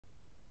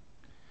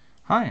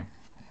Hi,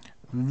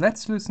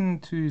 let's listen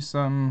to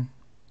some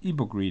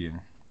ebook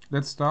reading.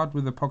 Let's start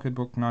with the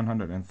pocketbook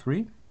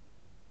 903.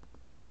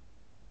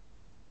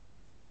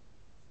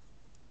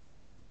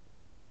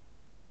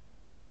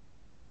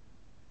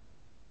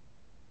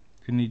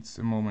 It needs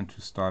a moment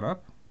to start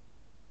up.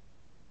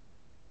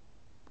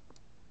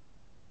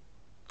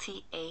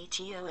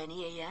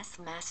 THEONEAS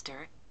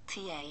Master,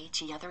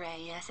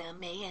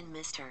 THEOTHERASMAN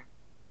Mr.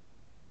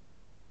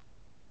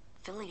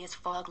 Phileas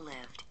Fogg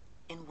lived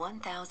in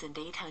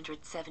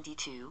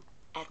 1872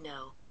 at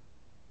No.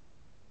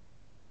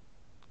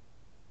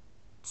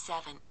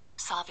 7,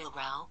 Savile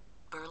Row,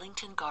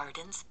 Burlington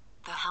Gardens,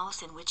 the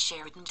house in which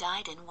Sheridan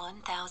died in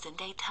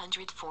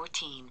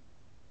 1814.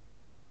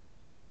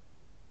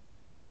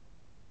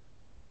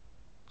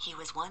 He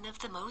was one of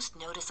the most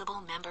noticeable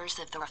members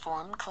of the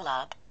Reform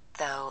Club,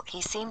 though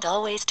he seemed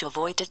always to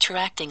avoid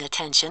attracting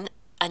attention,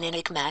 an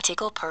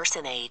enigmatical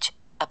personage,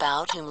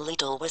 about whom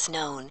little was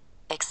known,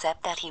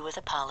 except that he was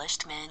a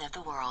polished man of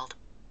the world.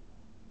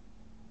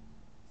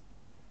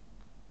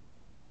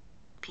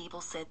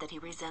 People said that he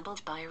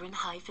resembled Byron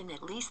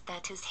at least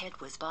that his head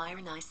was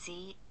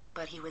Byron-ic,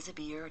 but he was a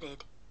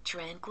bearded,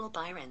 tranquil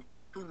Byron,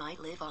 who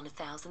might live on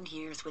 1,000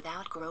 years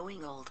without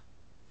growing old.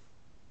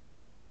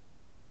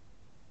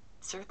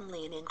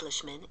 Certainly an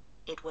Englishman,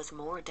 it was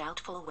more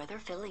doubtful whether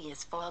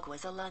Phileas Fogg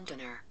was a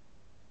Londoner.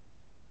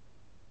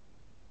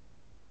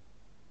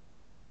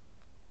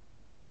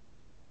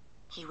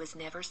 He was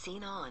never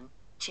seen on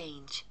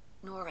 'Change,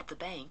 nor at the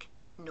bank,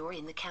 nor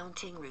in the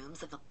counting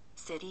rooms of the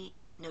city.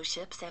 No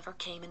ships ever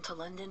came into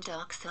London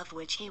docks of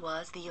which he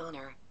was the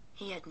owner.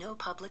 He had no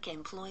public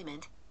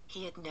employment.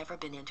 He had never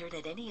been entered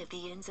at any of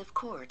the Inns of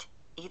Court,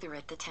 either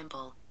at the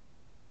Temple,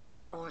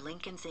 or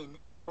Lincoln's Inn,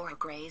 or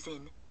Gray's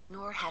Inn,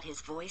 nor had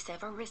his voice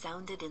ever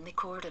resounded in the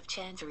Court of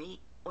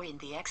Chancery, or in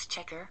the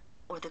Exchequer,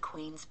 or the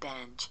Queen's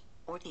Bench,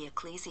 or the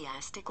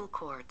ecclesiastical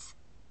courts.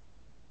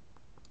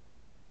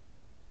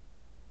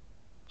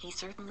 He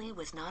certainly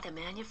was not a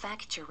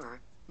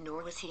manufacturer,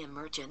 nor was he a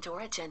merchant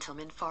or a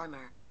gentleman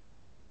farmer.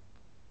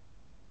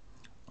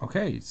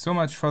 Okay, so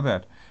much for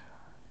that.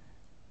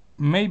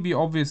 Maybe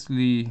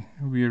obviously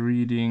we're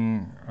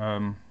reading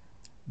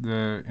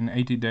the In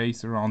 80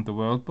 Days Around the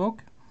World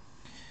book.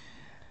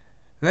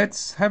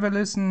 Let's have a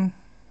listen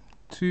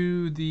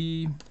to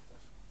the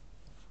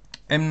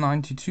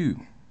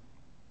M92.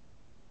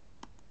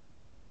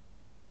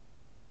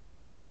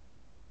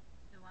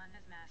 The one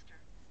as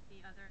master,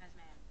 the other as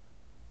man.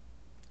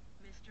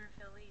 Mr.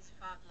 Phileas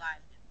Fogg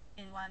lived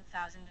in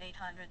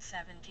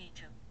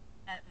 1872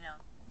 at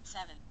No.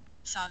 7,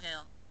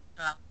 Savile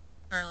Row,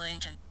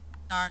 Burlington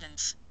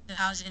Gardens, the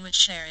house in which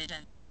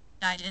Sheridan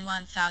died in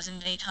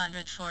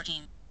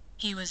 1814.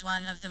 He was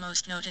one of the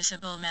most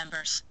noticeable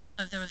members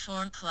of the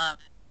Reform Club,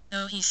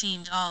 though he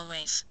seemed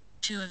always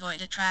to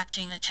avoid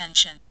attracting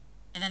attention.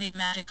 An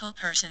enigmatical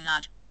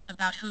personage,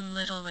 about whom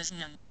little was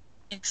known,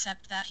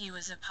 except that he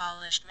was a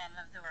polished man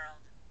of the world.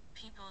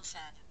 People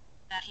said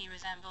that he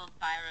resembled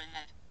Byron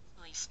at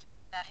least,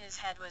 that his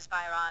head was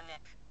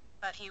Byronic,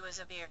 but he was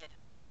a bearded,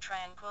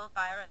 tranquil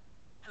Byron,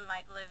 who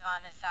might live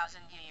on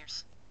 1,000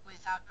 years,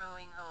 without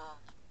growing old.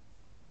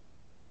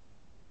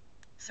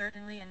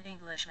 Certainly an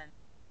Englishman,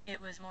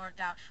 it was more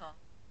doubtful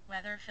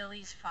whether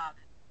Phileas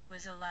Fogg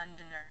was a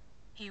Londoner.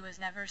 He was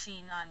never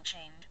seen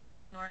unchained,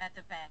 nor at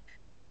the bank,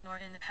 nor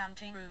in the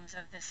counting rooms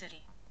of the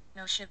city.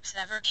 No ships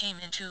ever came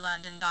into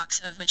London docks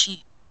of which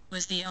he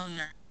was the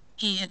owner.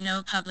 He had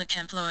no public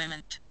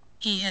employment.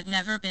 He had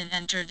never been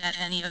entered at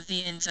any of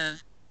the Inns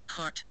of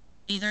Court,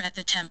 either at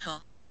the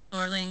Temple,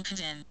 or Lincoln's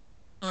Inn,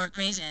 or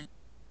Gray's Inn,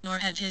 nor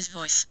had his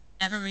voice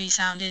ever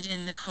resounded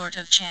in the Court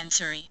of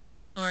Chancery,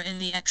 or in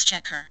the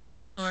Exchequer,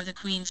 or the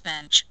Queen's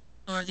Bench,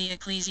 or the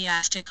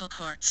ecclesiastical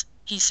courts.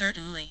 He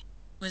certainly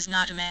was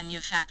not a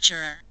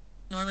manufacturer,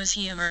 nor was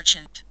he a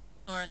merchant,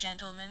 or a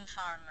gentleman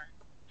farmer.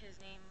 His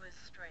name was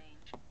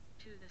strange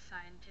to the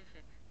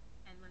scientific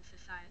and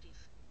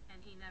societies,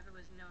 and he never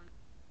was known.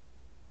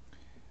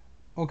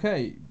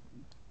 Okay,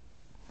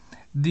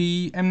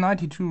 the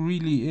M92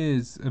 really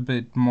is a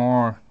bit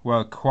more,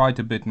 well, quite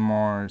a bit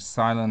more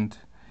silent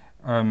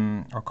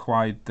or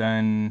quiet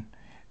than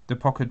the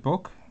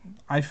pocketbook,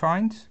 I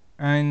find.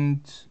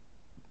 And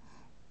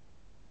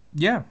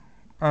yeah,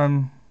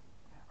 I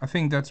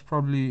think that's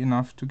probably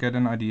enough to get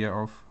an idea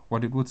of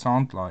what it would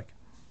sound like.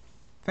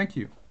 Thank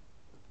you.